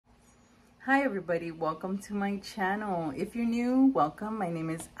Hi everybody, welcome to my channel. If you're new, welcome. My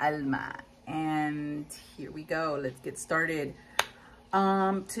name is Alma and here we go. Let's get started.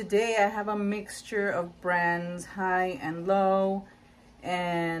 Today I have a mixture of brands, high and low,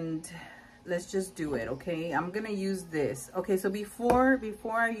 and let's just do it, okay? I'm gonna use this. Okay, so before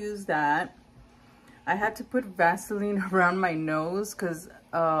I use that, I had to put Vaseline around my nose because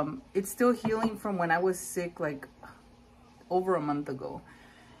it's still healing from when I was sick like over a month ago.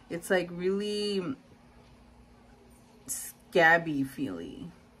 It's like really scabby feely.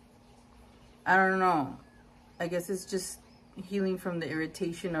 I don't know. I guess it's just healing from the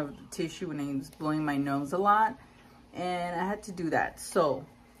irritation of the tissue when I was blowing my nose a lot. And I had to do that. So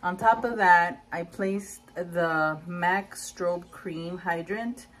on top of that, I placed the MAC Strobe Cream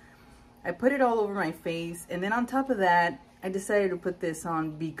Hydrant. I put it all over my face. And then on top of that, I decided to put this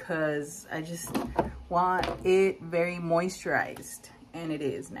on because I just want it very moisturized. And it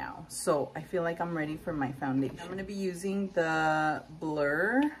is now. So I feel like I'm ready for my foundation. I'm gonna be using the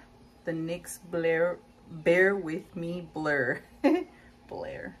Blur, the NYX Bear With Me Blur.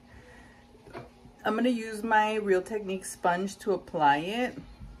 Blur. I'm gonna use my Real Technique sponge to apply it.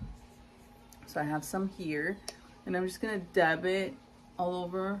 So I have some here. And I'm just gonna dab it all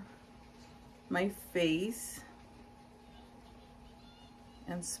over my face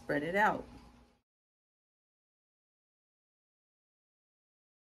and spread it out.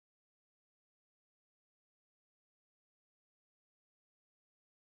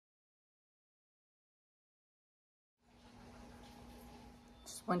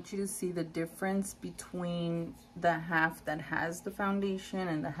 Want you to see the difference between the half that has the foundation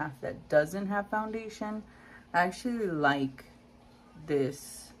and the half that doesn't have foundation. I actually like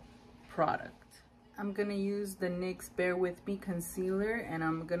this product. I'm gonna use the NYX Bear With Me concealer and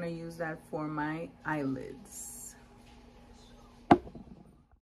I'm gonna use that for my eyelids.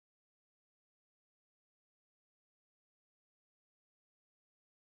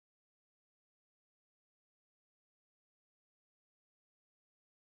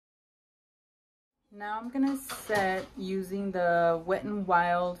 Now I'm gonna set using the Wet n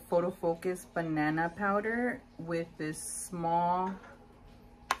Wild Photo Focus Banana Powder with this small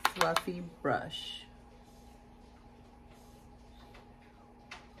fluffy brush.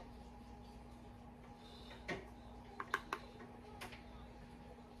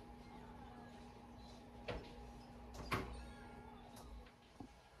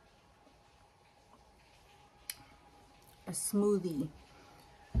 A smoothie.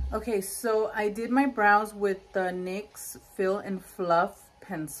 Okay, so I did my brows with the NYX Fill and Fluff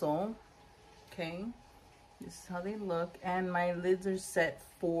pencil. Okay, this is how they look. And my lids are set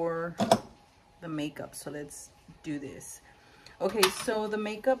for the makeup. So let's do this. Okay, so the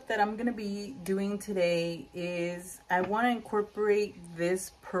makeup that I'm going to be doing today is I want to incorporate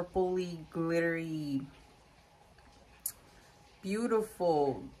this purpley, glittery,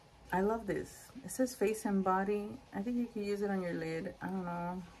 beautiful. I love this. It says Face and Body. I think you can use it on your lid. I don't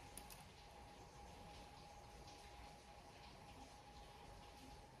know.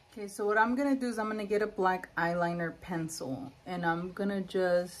 Okay, so what I'm gonna do is I'm gonna get a black eyeliner pencil and I'm gonna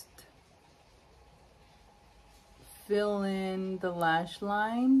just fill in the lash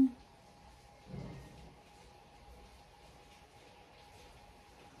line.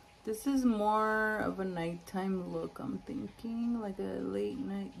 This is more of a nighttime look, I'm thinking, like a late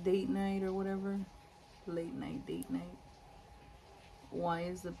night, date night or whatever. Late night, date night. Why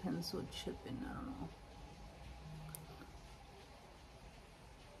is the pencil chipping? I don't know.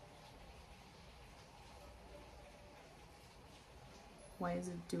 Why is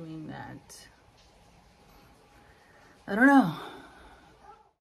it doing that? I don't know.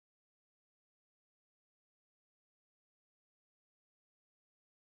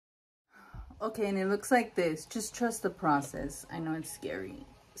 Okay, and it looks like this. Just trust the process. I know it's scary.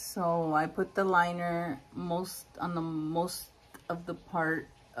 So I put the liner most of the part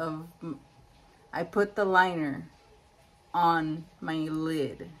of, I put the liner on my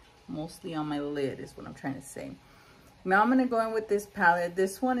lid. Mostly on my lid is what I'm trying to say. Now I'm going to go in with this palette.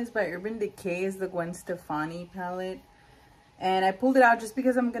 This one is by Urban Decay. It's the Gwen Stefani palette. And I pulled it out just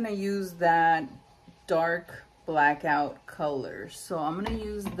because I'm going to use that dark blackout color. So I'm going to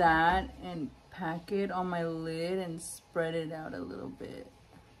use that and pack it on my lid and spread it out a little bit.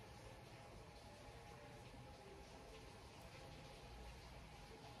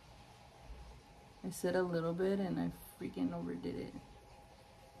 I said a little bit and I freaking overdid it.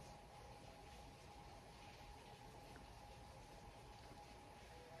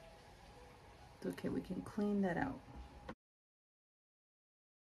 Okay, we can clean that out.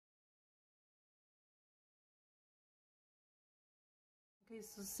 Okay, Okay,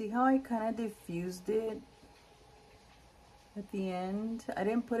 so see how I kind of diffused it at the end? I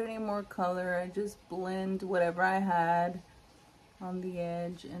didn't put any more color. I just blend whatever I had on the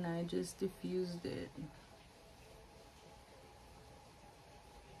edge and I just diffused it.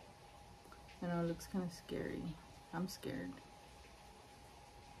 I know it looks kind of scary. I'm scared.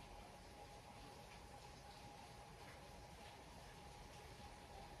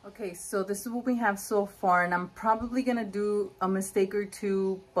 Okay, so this is what we have so far, and I'm probably gonna do a mistake or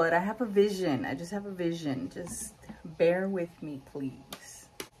two, but I have a vision. I just have a vision. Just bear with me, please.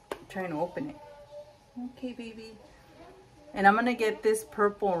 I'm trying to open it. Okay, baby. And I'm gonna get this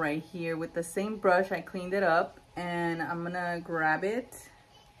purple right here with the same brush. I cleaned it up, and I'm gonna grab it.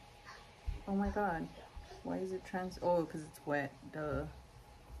 Oh my God, why is it oh, because it's wet, duh.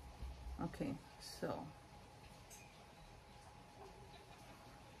 Okay, so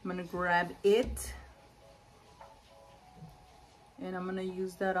I'm gonna grab it and I'm gonna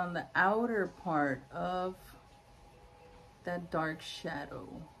use that on the outer part of that dark shadow.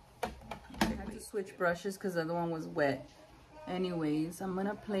 Okay, I had to switch brushes because the other one was wet. Anyways, I'm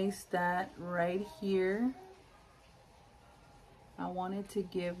gonna place that right here. I wanted to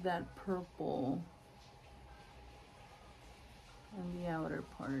give that purple on the outer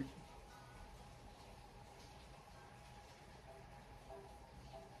part.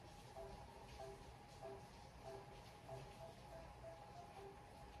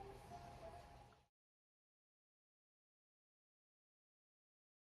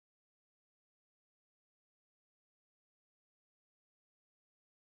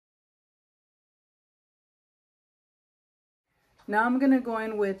 Now I'm gonna go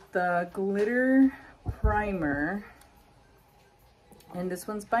in with the glitter primer, and this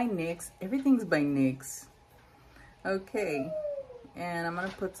one's by NYX. Everything's by NYX. Okay, and I'm gonna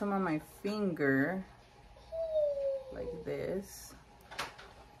put some on my finger like this.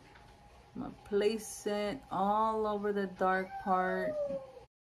 I'm gonna place it all over the dark part.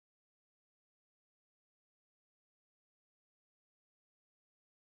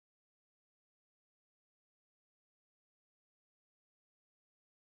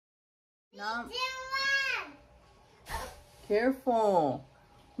 Now, careful.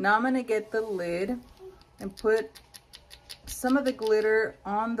 Now I'm gonna get the lid and put some of the glitter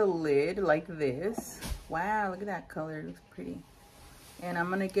on the lid like this. Wow, look at that color, it looks pretty. And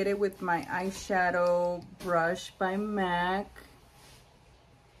I'm gonna get it with my eyeshadow brush by MAC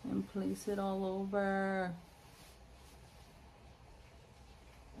and place it all over.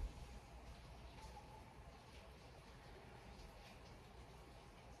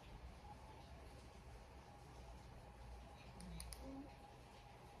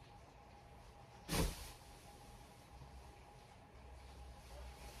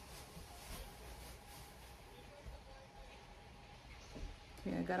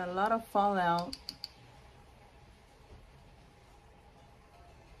 Okay, I got a lot of fallout.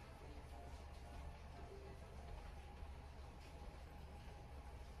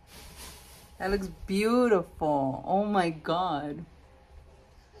 That looks beautiful. Oh my God.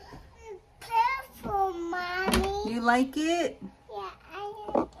 Purple, Mommy. You like it? Yeah,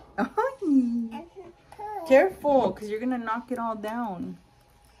 I Oh, careful, because you're going to knock it all down.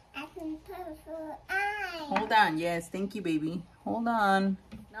 I can purple eye. Hold on. Yes, thank you, baby. Hold on.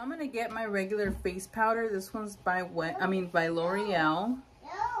 Now I'm going to get my regular face powder. This one's by by L'Oreal.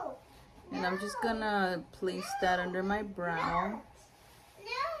 No. And I'm just going to place that under my brow.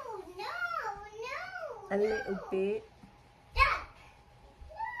 A little bit.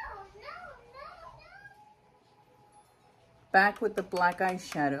 Back with the black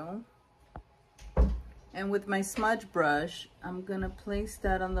eyeshadow. And with my smudge brush, I'm gonna place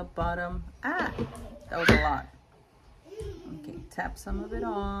that on the bottom. Ah, that was a lot. Okay, tap some of it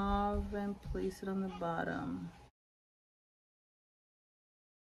off and place it on the bottom.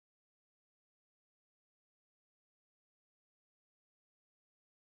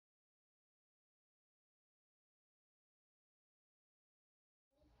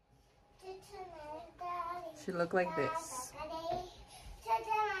 Should look like this.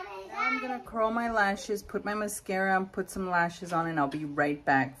 Now I'm gonna curl my lashes, put my mascara on, put some lashes on, and I'll be right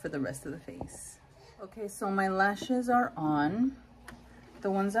back for the rest of the face. Okay, so my lashes are on. The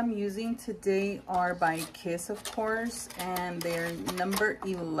ones I'm using today are by Kiss, of course, and they're number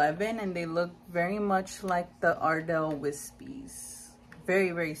 11, and they look very much like the Ardell Wispies.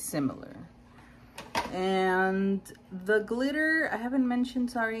 Very, very similar. And the glitter, I haven't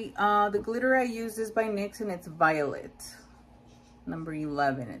mentioned, sorry. The glitter I use is by NYX, and it's Violet. Number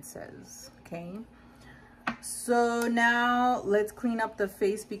 11, it says, okay? So now let's clean up the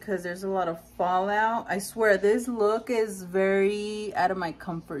face because there's a lot of fallout. I swear this look is very out of my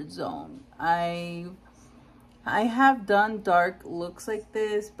comfort zone. I have done dark looks like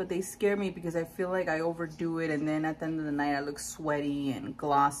this, but they scare me because I feel like I overdo it, and then at the end of the night I look sweaty and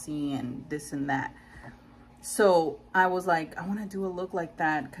glossy and this and that. So I was like, I want to do a look like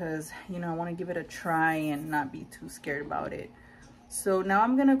that because, you know, I want to give it a try and not be too scared about it. So now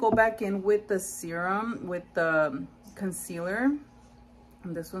I'm gonna go back in with the serum, with the concealer.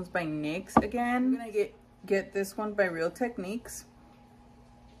 And this one's by NYX again. I'm gonna get this one by Real Techniques.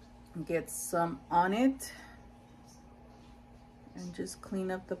 Get some on it. And just clean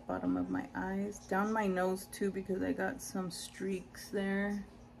up the bottom of my eyes. Down my nose too because I got some streaks there.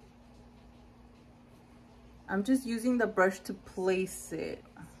 I'm just using the brush to place it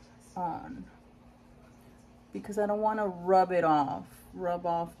on, because I don't want to rub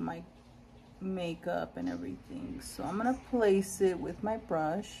off my makeup and everything. So I'm gonna place it with my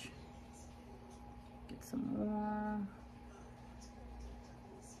brush. Get some more.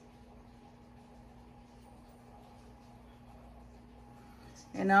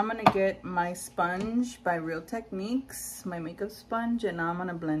 And now I'm gonna get my sponge by Real Techniques, my makeup sponge, and now I'm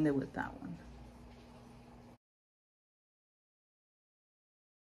gonna blend it with that one.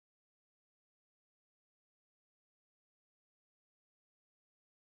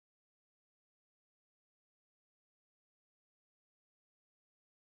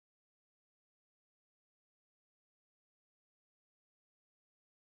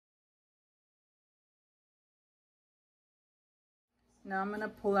 Now I'm gonna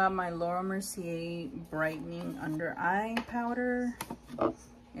pull out my Laura Mercier brightening under eye powder,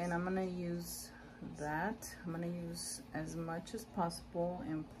 and I'm gonna use that. I'm gonna use as much as possible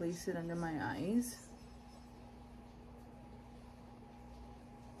and place it under my eyes.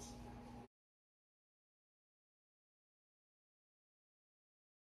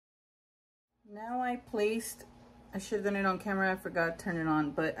 Now I should have done it on camera, I forgot to turn it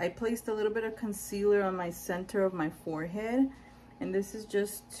on, but I placed a little bit of concealer on my center of my forehead. And this is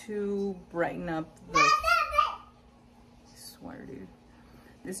just to brighten up the, I swear, dude.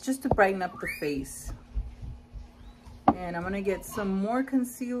 It's just to brighten up the face. And I'm gonna get some more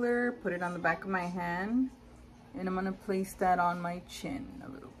concealer, put it on the back of my hand, and I'm gonna place that on my chin a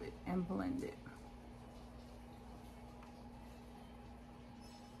little bit and blend it.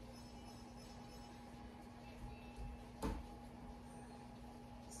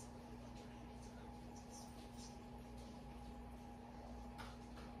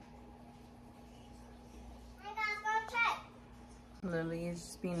 Lily is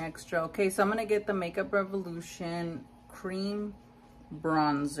just being extra. Okay, so I'm gonna get the Makeup Revolution cream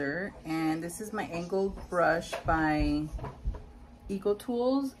bronzer, and this is my angled brush by Eco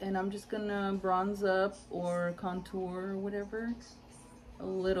Tools, and I'm just gonna bronze up or contour or whatever a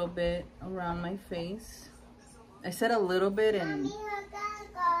little bit around my face. I said a little bit, and Mommy, we're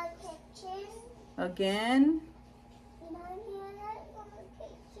gonna go kitchen. Again? Mommy, we're gonna go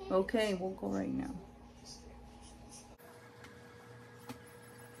kitchen. Okay, we'll go right now.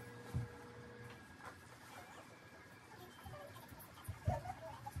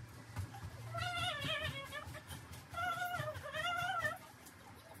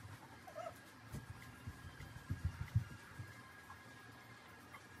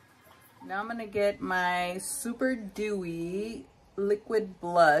 Now I'm gonna get my Super Dewy liquid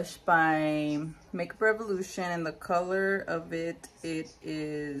blush by Makeup Revolution, and the color of it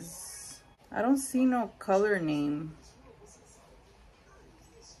is, I don't see no color name.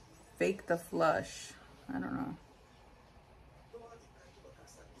 Fake the Flush. I don't know.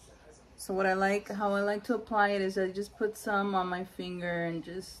 So what I like, how I like to apply it is I just put some on my finger and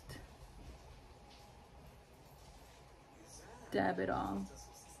just dab it off.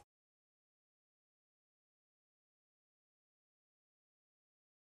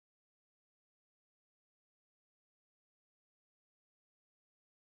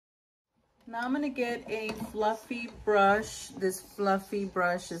 Now I'm gonna get a fluffy brush. This fluffy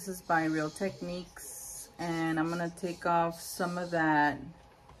brush, this is by Real Techniques, and I'm gonna take off some of that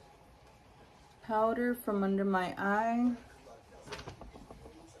powder from under my eye.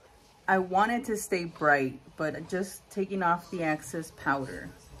 I want it to stay bright, but just taking off the excess powder.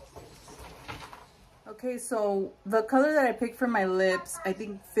 Okay, so the color that I picked for my lips, I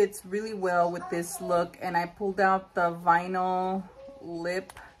think fits really well with this look, and I pulled out the Vinyl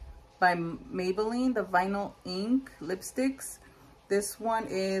Lip by Maybelline, the Vinyl Ink lipsticks. This one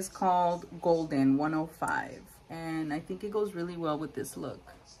is called Golden 105, and I think it goes really well with this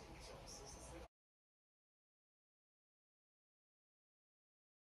look.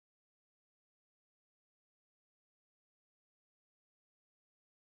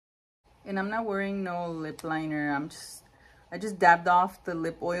 And I'm not wearing no lip liner. I just dabbed off the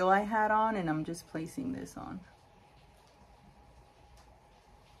lip oil I had on, and I'm just placing this on.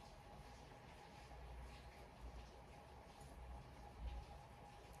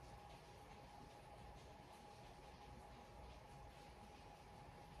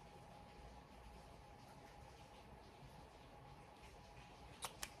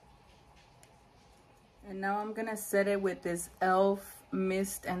 And now I'm gonna set it with this e.l.f.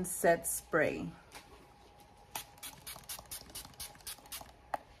 Mist and Set Spray.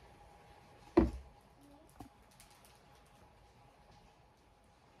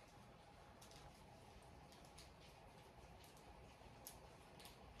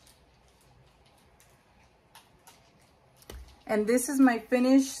 And this is my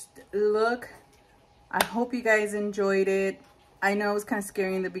finished look. I hope you guys enjoyed it. I know it was kind of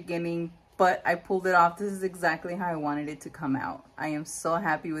scary in the beginning, but I pulled it off. This is exactly how I wanted it to come out. I am so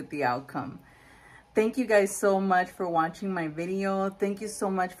happy with the outcome. Thank you guys so much for watching my video. Thank you so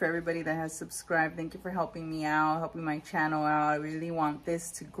much for everybody that has subscribed. Thank you for helping me out, helping my channel out. I really want this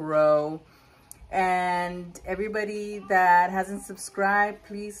to grow. And everybody that hasn't subscribed,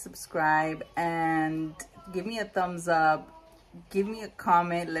 please subscribe and give me a thumbs up. Give me a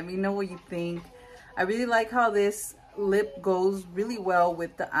comment. Let me know what you think. I really like how this lip goes really well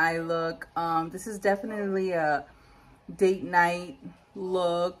with the eye look. This is definitely a date night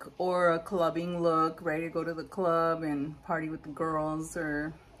look or a clubbing look, ready to go to the club and party with the girls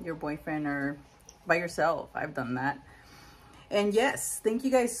or your boyfriend or by yourself. I've done that. And yes, thank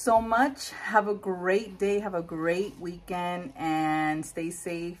you guys so much. Have a great day. Have a great weekend and stay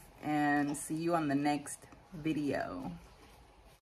safe, and see you on the next video.